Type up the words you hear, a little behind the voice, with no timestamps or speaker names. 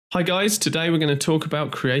Hi guys, today we're going to talk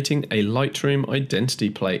about creating a Lightroom identity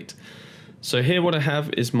plate. So here what I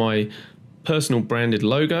have is my personal branded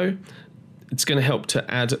logo. It's going to help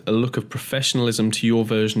to add a look of professionalism to your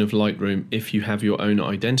version of Lightroom if you have your own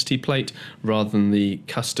identity plate rather than the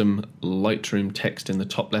custom Lightroom text in the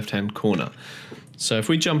top left hand corner. So if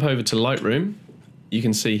we jump over to Lightroom, you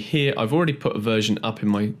can see here I've already put a version up in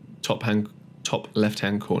my top left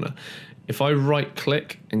hand corner. If I right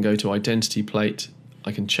click and go to identity plate,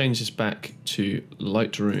 I can change this back to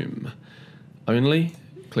Lightroom only,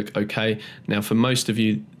 click OK. Now for most of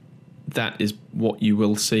you, that is what you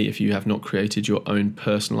will see if you have not created your own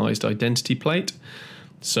personalized identity plate.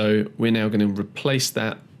 So we're now going to replace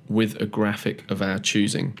that with a graphic of our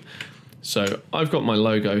choosing. So I've got my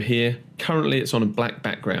logo here. Currently it's on a black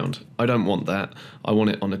background. I don't want that. I want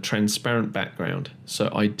it on a transparent background. So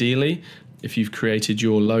ideally, if you've created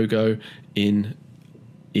your logo in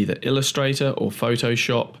either Illustrator or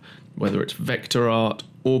Photoshop, whether it's vector art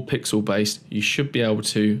or pixel based, you should be able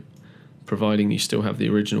to, providing you still have the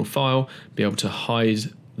original file, be able to hide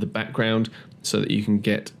the background so that you can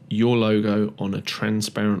get your logo on a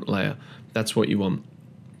transparent layer. That's what you want.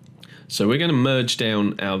 So we're going to merge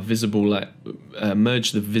down our visible,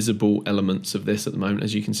 merge the visible elements of this at the moment.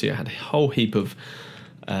 As you can see, I had a whole heap of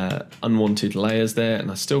unwanted layers there, and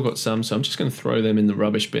I still got some, so I'm just going to throw them in the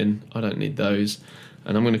rubbish bin. I don't need those.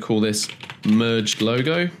 And I'm going to call this merged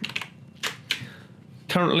logo.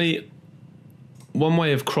 Currently, one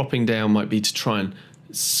way of cropping down might be to try and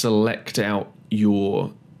select out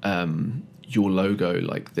your logo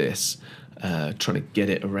like this, trying to get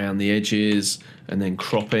it around the edges and then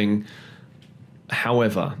cropping.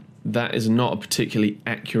 However, that is not a particularly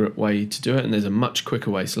accurate way to do it, and there's a much quicker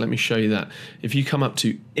way. So let me show you that. If you come up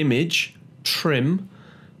to Image, Trim,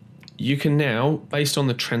 you can now, based on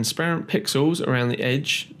the transparent pixels around the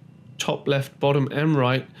edge, top, left, bottom, and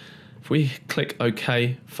right, if we click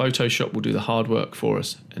OK, Photoshop will do the hard work for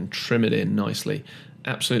us and trim it in nicely.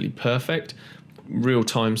 Absolutely perfect. Real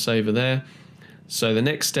time saver there. So the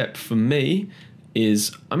next step for me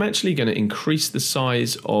is I'm actually going to increase the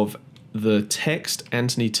size of the text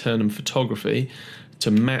Anthony Turnham photography to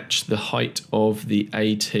match the height of the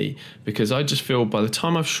AT, because I just feel by the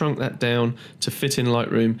time I've shrunk that down to fit in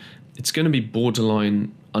Lightroom, it's going to be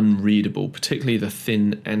borderline unreadable, particularly the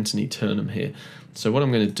thin Anthony Turnham here. So what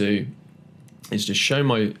I'm going to do is just show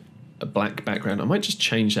my black background. I might just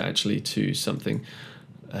change that actually to something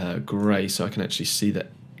grey so I can actually see the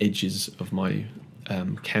edges of my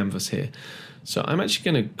canvas here. So I'm actually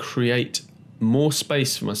going to create more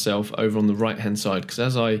space for myself over on the right hand side, because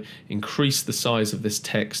as I increase the size of this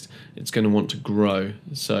text, it's going to want to grow.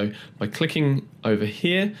 So by clicking over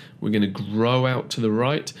here, we're going to grow out to the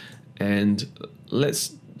right, and let's,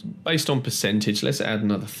 based on percentage, let's add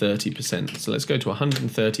another 30%. So let's go to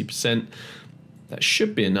 130%. That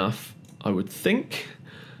should be enough, I would think,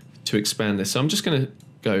 to expand this. So I'm just going to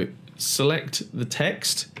go select the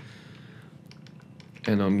text,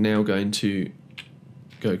 and I'm now going to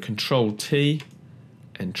go Control T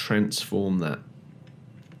and transform that.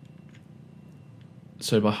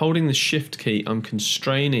 So by holding the Shift key, I'm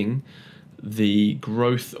constraining the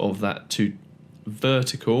growth of that to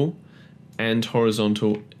vertical and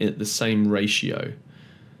horizontal at the same ratio.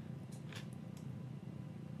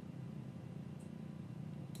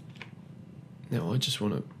 Now I just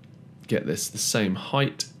want to get this the same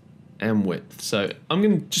height and width. So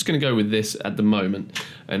I'm just going to go with this at the moment,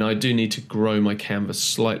 and I do need to grow my canvas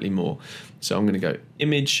slightly more. So I'm going to go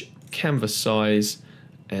Image, Canvas Size,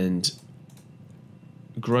 and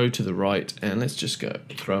grow to the right, and let's just go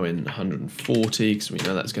throw in 140 because we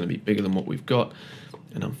know that's going to be bigger than what we've got.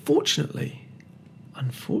 And unfortunately,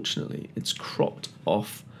 it's cropped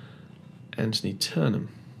off Anthony Turnham.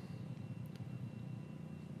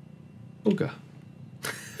 Booger.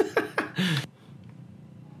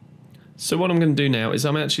 So what I'm going to do now is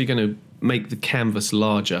I'm actually going to make the canvas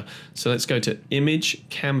larger. So let's go to Image,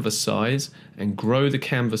 Canvas Size, and grow the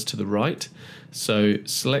canvas to the right. So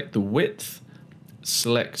select the width,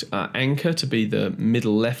 select our anchor to be the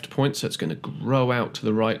middle left point, so it's going to grow out to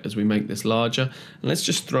the right as we make this larger. And let's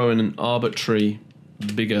just throw in an arbitrary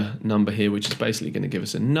bigger number here, which is basically going to give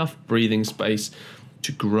us enough breathing space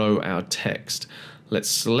to grow our text. Let's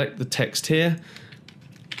select the text here,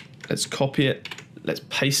 let's copy it, let's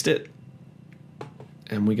paste it,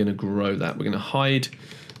 and we're going to grow that. We're going to hide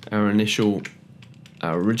our original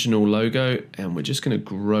logo, and we're just going to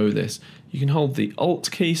grow this. You can hold the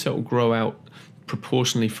Alt key so it will grow out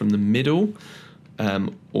proportionally from the middle,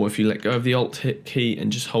 or if you let go of the Alt key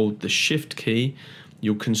and just hold the Shift key,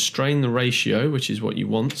 you'll constrain the ratio, which is what you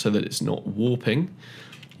want so that it's not warping.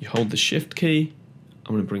 You hold the Shift key,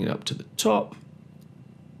 I'm going to bring it up to the top.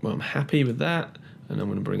 Well, I'm happy with that, and I'm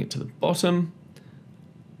going to bring it to the bottom,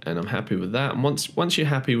 and I'm happy with that. And once you're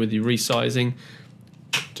happy with your resizing,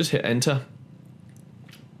 just hit enter.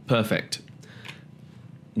 Perfect.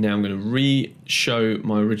 Now I'm going to re-show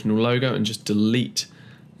my original logo and just delete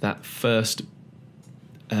that first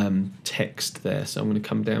text there. So I'm going to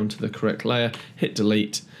come down to the correct layer, hit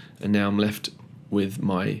delete, and now I'm left with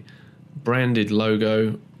my branded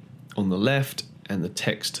logo on the left and the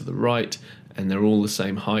text to the right, and they're all the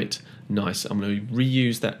same height. Nice. I'm going to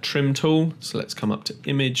reuse that trim tool. So let's come up to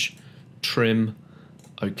image, trim,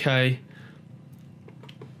 OK.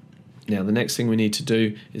 Now the next thing we need to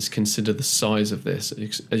do is consider the size of this.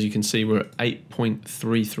 As you can see, we're at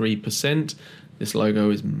 8.33%. This logo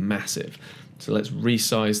is massive. So let's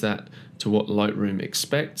resize that to what Lightroom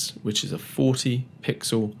expects, which is a 40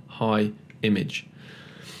 pixel high image.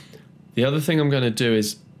 The other thing I'm going to do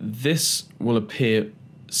is this will appear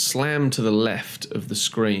slammed to the left of the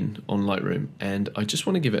screen on Lightroom, and I just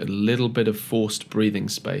want to give it a little bit of forced breathing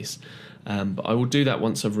space. But I will do that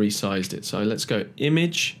once I've resized it. So let's go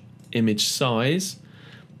image, image size.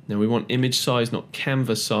 Now we want image size, not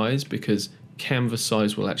canvas size, because canvas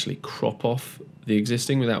size will actually crop off the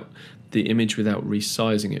existing without the image without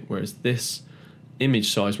resizing it, whereas this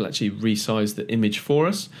image size will actually resize the image for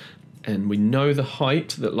us. And we know the height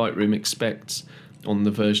that Lightroom expects on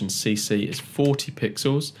the version CC is 40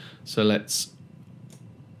 pixels. So let's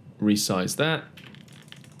resize that,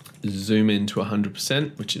 zoom in to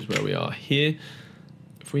 100%, which is where we are here.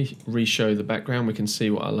 If we re-show the background, we can see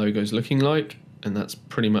what our logo is looking like, and that's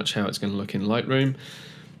pretty much how it's going to look in Lightroom.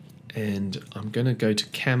 And I'm going to go to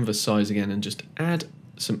canvas size again and just add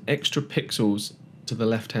some extra pixels to the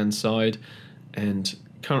left-hand side. And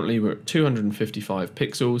currently we're at 255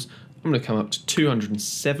 pixels. I'm going to come up to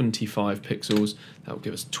 275 pixels. That will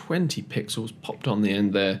give us 20 pixels popped on the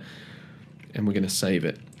end there, and we're going to save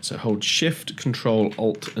it. So hold Shift, Control,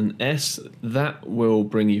 Alt and S. That will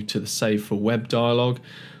bring you to the Save for Web dialog.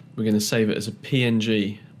 We're going to save it as a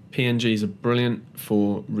PNG. PNGs are brilliant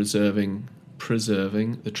for preserving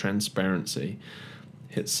the transparency.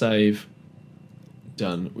 Hit save.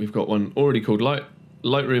 Done. We've got one already called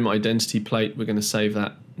Lightroom Identity Plate. We're going to save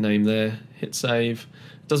that name there. Hit save.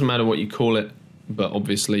 Doesn't matter what you call it, but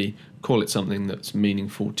obviously call it something that's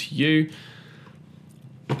meaningful to you.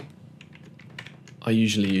 I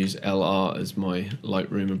usually use LR as my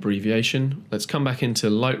Lightroom abbreviation. Let's come back into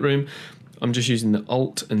Lightroom. I'm just using the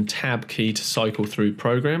Alt and Tab key to cycle through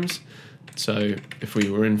programs. So if we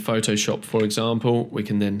were in Photoshop, for example, we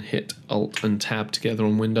can then hit Alt and Tab together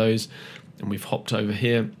on Windows, and we've hopped over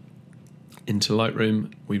here into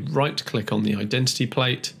Lightroom. We right click on the identity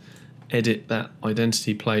plate, edit that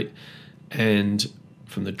identity plate, and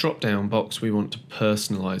from the drop down box we want to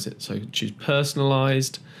personalize it. So choose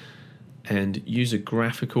personalized and use a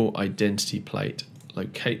graphical identity plate.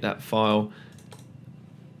 Locate that file.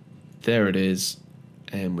 There it is,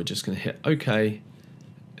 and we're just going to hit OK,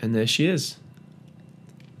 and there she is.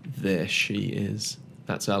 There she is.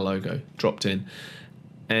 That's our logo dropped in.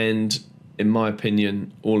 And in my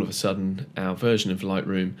opinion, all of a sudden our version of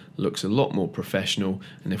Lightroom looks a lot more professional,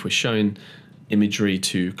 and if we're showing imagery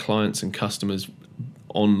to clients and customers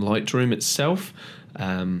on Lightroom itself,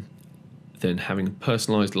 then having a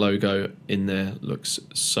personalized logo in there looks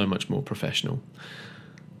so much more professional.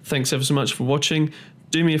 Thanks ever so much for watching.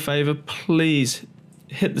 Do me a favor, please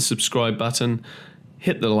hit the subscribe button,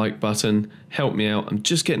 hit the like button, help me out. I'm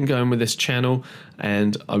just getting going with this channel,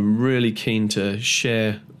 and I'm really keen to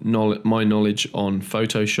share my knowledge on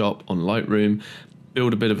Photoshop, on Lightroom,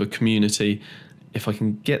 build a bit of a community. If I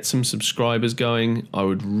can get some subscribers going, I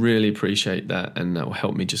would really appreciate that, and that will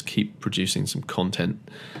help me just keep producing some content.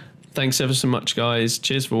 Thanks ever so much, guys.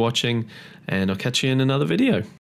 Cheers for watching, and I'll catch you in another video.